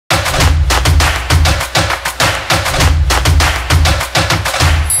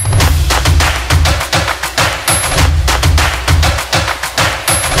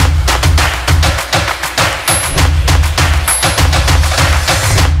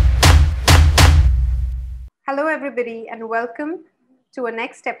Hello, everybody, and welcome to a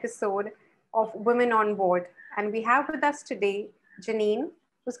next episode of Women on Board. And we have with us today Jeanine,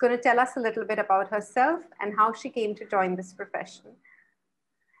 who's going to tell us a little bit about herself and how she came to join this profession.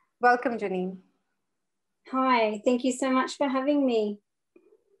 Welcome, Jeanine. Hi, thank you so much for having me.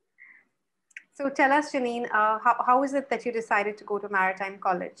 So tell us, Jeanine, how is it that you decided to go to Maritime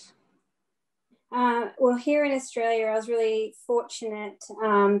College? Well, here in Australia, I was really fortunate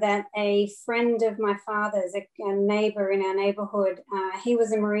that a friend of my father's, a neighbour in our neighbourhood, he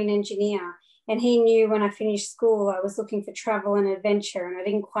was a marine engineer, and he knew when I finished school I was looking for travel and adventure, and I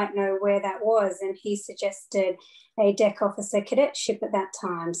didn't quite know where that was, and he suggested a deck officer cadetship at that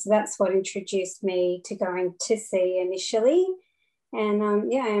time. So that's what introduced me to going to sea initially.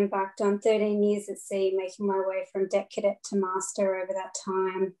 And yeah, I embarked on 13 years at sea, making my way from deck cadet to master over that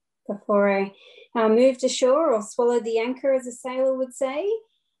time before I moved ashore, or swallowed the anchor, as a sailor would say,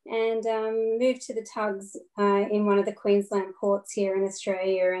 and moved to the tugs in one of the Queensland ports here in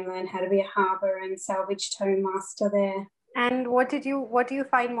Australia, and learned how to be a harbour and salvage tow master there. And what do you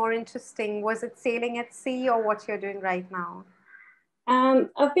find more interesting? Was it sailing at sea or what you're doing right now?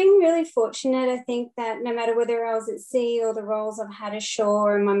 I've been really fortunate. I think that no matter whether I was at sea or the roles I've had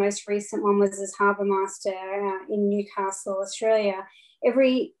ashore, and my most recent one was as harbour master in Newcastle, Australia,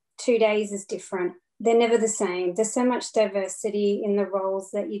 every 2 days is different. They're never the same. There's so much diversity in the roles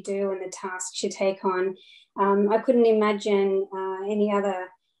that you do and the tasks you take on. I couldn't imagine any other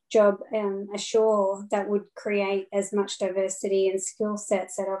job ashore that would create as much diversity and skill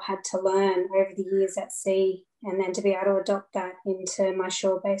sets that I've had to learn over the years at sea, and then to be able to adopt that into my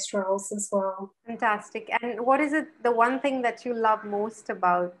shore-based roles as well. Fantastic. And what is the one thing that you love most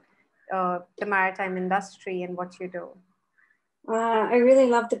about the maritime industry and what you do? I really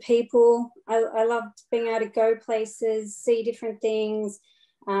love the people. I loved being able to go places, see different things.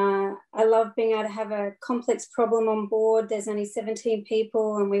 I love being able to have a complex problem on board. There's only 17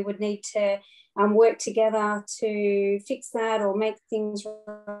 people and we would need to work together to fix that or make things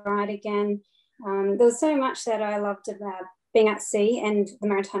right again. There was so much that I loved about being at sea and the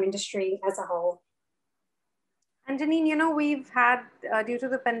maritime industry as a whole. And Jeanine, you know, we've had, due to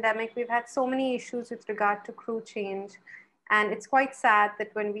the pandemic, we've had so many issues with regard to crew change. And it's quite sad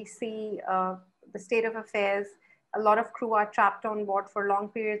that when we see the state of affairs, a lot of crew are trapped on board for long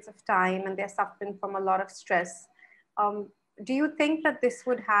periods of time and they're suffering from a lot of stress. Do you think that this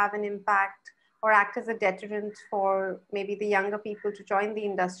would have an impact or act as a deterrent for maybe the younger people to join the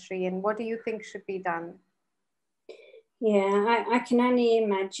industry? And what do you think should be done? Yeah, I can only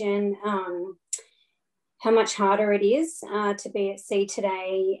imagine how much harder it is to be at sea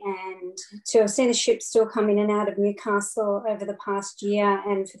today, and to have seen the ships still come in and out of Newcastle over the past year,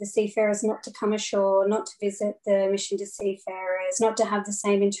 and for the seafarers not to come ashore, not to visit the mission to seafarers, not to have the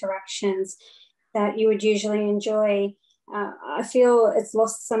same interactions that you would usually enjoy. I feel it's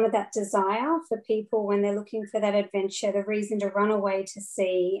lost some of that desire for people when they're looking for that adventure, the reason to run away to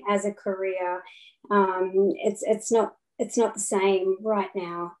sea as a career. It's not the same right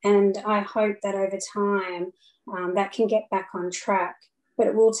now, and I hope that over time that can get back on track, but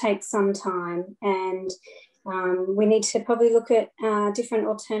it will take some time, and we need to probably look at different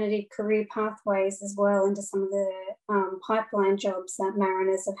alternative career pathways as well into some of the pipeline jobs that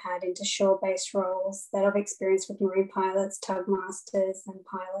mariners have had into shore-based roles that I've experienced with marine pilots, tug masters and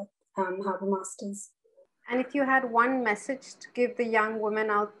harbour masters. And if you had one message to give the young women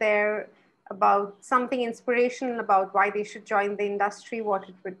out there about something inspirational about why they should join the industry, what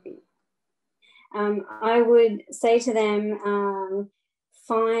it would be? I would say to them,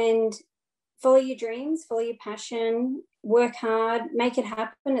 follow your dreams, follow your passion, work hard, make it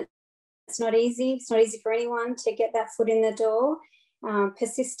happen. It's not easy. It's not easy for anyone to get that foot in the door.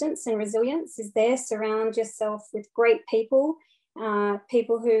 Persistence and resilience is there. Surround yourself with great people,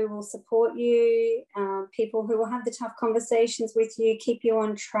 people who will support you, people who will have the tough conversations with you, keep you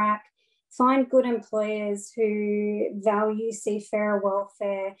on track. Find good employers who value seafarer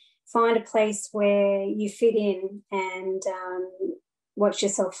welfare. Find a place where you fit in, and watch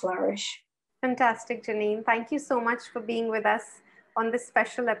yourself flourish. Fantastic, Jeanine. Thank you so much for being with us on this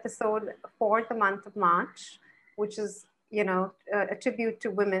special episode for the month of March, which is, you know, a tribute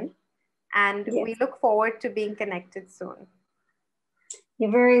to women. And yes, we look forward to being connected soon.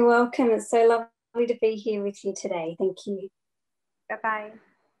 You're very welcome. It's so lovely to be here with you today. Thank you. Bye-bye.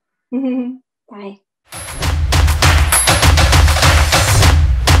 Bye.